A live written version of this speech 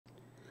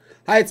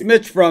Hi, it's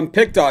Mitch from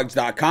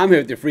PickDawgz.com here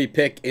with your free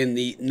pick in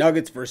the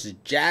Nuggets versus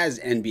Jazz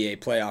NBA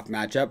playoff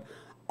matchup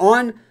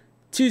on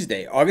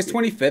Tuesday, August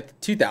 25th,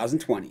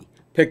 2020.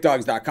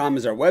 PickDawgz.com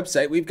is our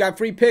website. We've got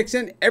free picks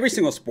in every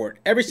single sport,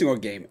 every single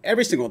game,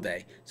 every single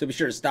day. So be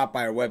sure to stop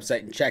by our website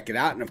and check it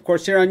out. And of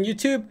course, here on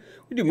YouTube,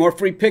 we do more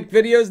free pick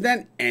videos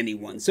than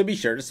anyone. So be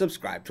sure to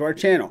subscribe to our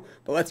channel.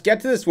 But let's get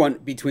to this one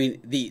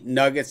between the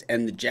Nuggets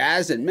and the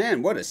Jazz. And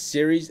man, what a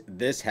series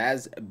this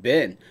has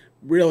been.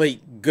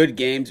 Really good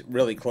games,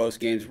 really close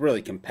games,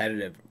 really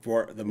competitive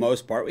for the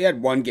most part. We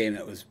had one game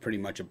that was pretty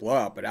much a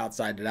blowout, but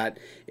outside of that,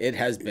 it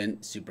has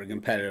been super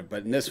competitive.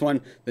 But in this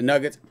one, the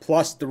Nuggets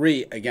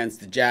 +3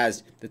 against the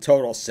Jazz, the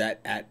total set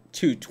at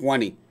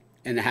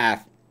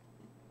 220.5.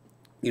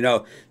 You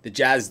know, the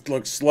Jazz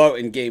looked slow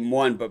in game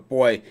one, but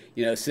boy,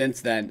 you know,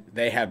 since then,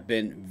 they have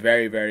been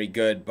very, very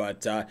good.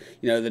 But,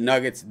 you know, the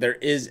Nuggets, there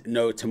is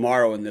no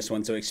tomorrow in this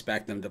one, so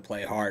expect them to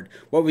play hard.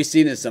 What we've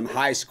seen is some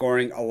high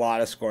scoring, a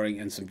lot of scoring,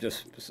 and some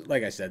just,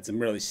 like I said, some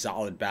really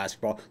solid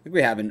basketball. Like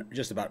we have in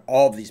just about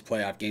all of these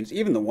playoff games,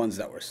 even the ones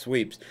that were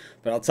sweeps.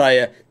 But I'll tell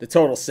you, the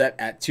total set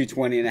at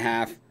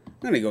 220.5.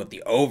 I'm going to go with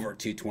the over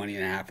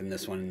 220.5 in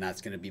this one, and that's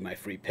going to be my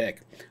free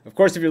pick. Of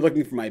course, if you're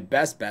looking for my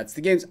best bets,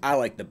 the games I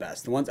like the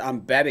best, the ones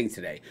I'm betting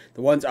today,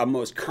 the ones I'm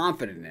most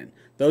confident in,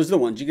 those are the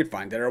ones you can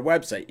find at our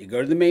website. You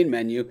go to the main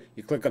menu,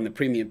 you click on the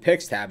Premium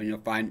Picks tab, and you'll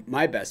find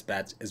my best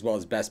bets as well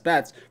as best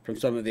bets from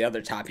some of the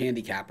other top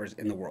handicappers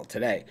in the world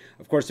today.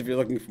 Of course, if you're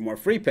looking for more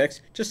free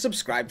picks, just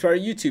subscribe to our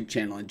YouTube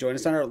channel and join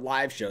us on our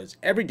live shows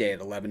every day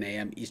at 11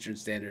 a.m. Eastern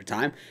Standard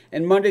Time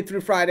and Monday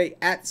through Friday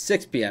at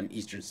 6 p.m.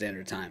 Eastern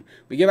Standard Time.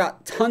 We give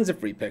out tons of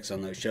free picks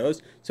on those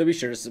shows, so be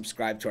sure to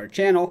subscribe to our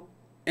channel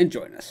and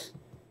join us.